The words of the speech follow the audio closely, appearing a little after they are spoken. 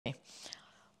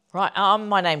Right,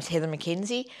 my name's Heather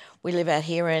McKenzie. We live out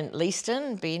here in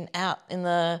Leeston, been out in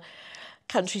the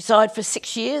countryside for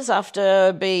 6 years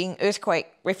after being earthquake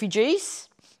refugees.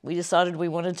 We decided we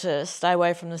wanted to stay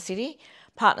away from the city.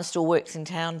 Partner still works in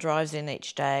town, drives in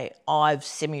each day. I've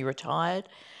semi-retired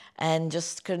and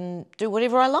just can do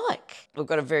whatever I like. We've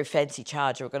got a very fancy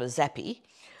charger. We've got a Zappy,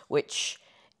 which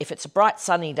if it's a bright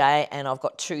sunny day and I've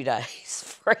got 2 days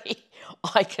free,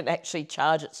 I can actually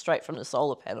charge it straight from the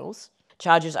solar panels.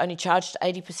 Chargers only charge to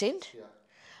 80%,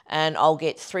 and I'll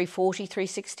get 340,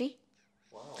 360.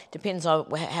 Wow. Depends on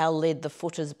how lead the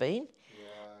foot has been.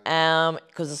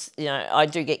 Because I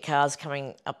do get cars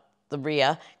coming up the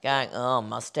rear going, oh,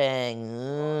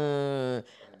 Mustang,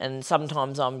 and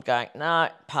sometimes I'm going, no,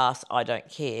 pass, I don't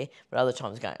care, but other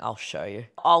times going, I'll show you.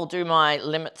 I'll do my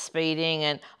limit speeding,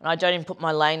 and I don't even put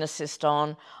my lane assist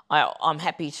on. I'm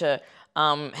happy to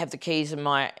have the keys in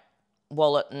my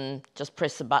wallet and just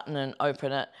press the button and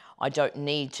open it. I don't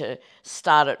need to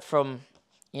start it from,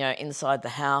 inside the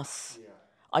house. Yeah.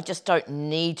 I just don't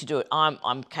need to do it.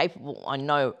 I'm capable. I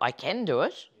know I can do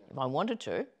it if I wanted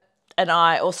to. And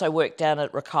I also work down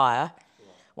at Rakaya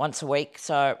once a week,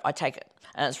 so I take it.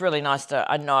 And it's really nice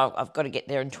I know I've got to get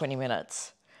there in 20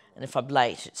 minutes. And if I'm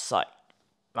late, it's like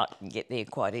I can get there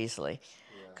quite easily.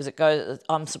 Because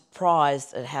I'm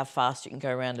surprised at how fast you can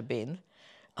go around a bend.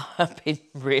 I've been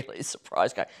really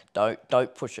surprised going,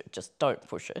 don't push it, just don't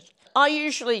push it. I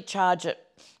usually charge it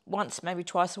once, maybe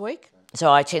twice a week.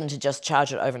 So I tend to just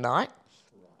charge it overnight.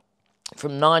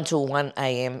 From 9 till 1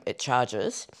 a.m. it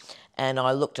charges, and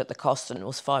I looked at the cost and it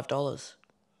was $5.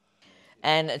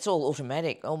 And it's all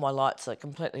automatic. All my lights are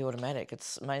completely automatic.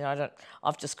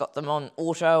 I've just got them on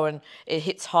auto, and it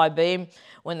hits high beam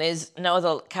when there's no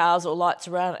other cars or lights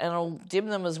around, and I'll dim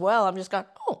them as well. I'm just going,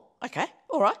 oh, okay,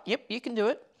 all right, yep, you can do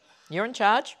it. You're in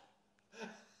charge.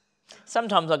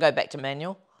 Sometimes I go back to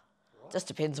manual. Just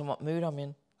depends on what mood I'm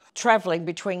in. Travelling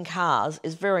between cars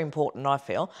is very important, I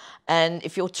feel. And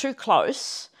if you're too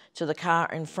close to the car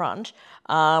in front,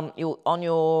 on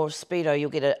your speedo you'll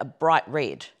get a bright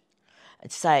red.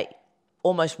 It's say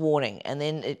almost warning, and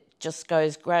then it just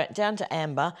goes down to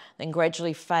amber, then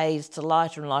gradually fades to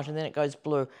lighter and lighter, and then it goes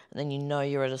blue, and then you know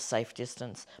you're at a safe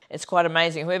distance. It's quite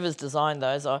amazing. Whoever's designed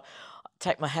those, I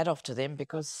take my hat off to them,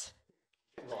 because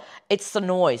it's the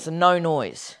noise, the no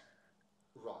noise.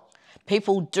 Right.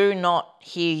 People do not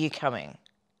hear you coming.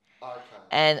 Okay.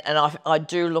 And I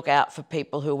do look out for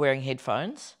people who are wearing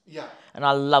headphones. Yeah. And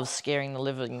I love scaring the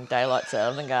living daylights out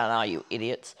of them, going, oh, you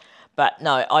idiots. But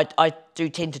no, I do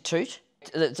tend to toot.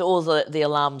 It's all the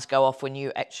alarms go off when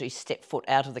you actually step foot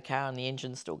out of the car and the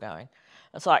engine's still going.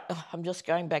 It's like, oh, I'm just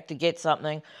going back to get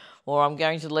something, or I'm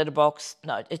going to the letterbox.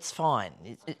 No, it's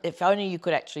fine. If only you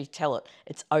could actually tell it,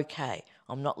 it's okay.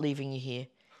 I'm not leaving you here.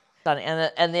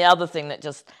 And the other thing that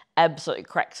just absolutely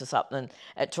cracks us up, and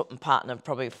it took my partner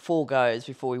probably 4 goes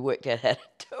before we worked out how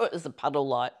to do it, is the puddle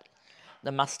light.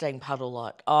 The Mustang puddle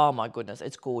light. Oh my goodness,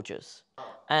 it's gorgeous.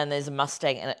 And there's a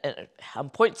Mustang, and it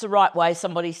points the right way,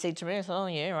 somebody said to me. I said, oh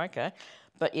yeah, okay.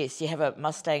 But yes, you have a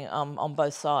Mustang on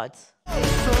both sides.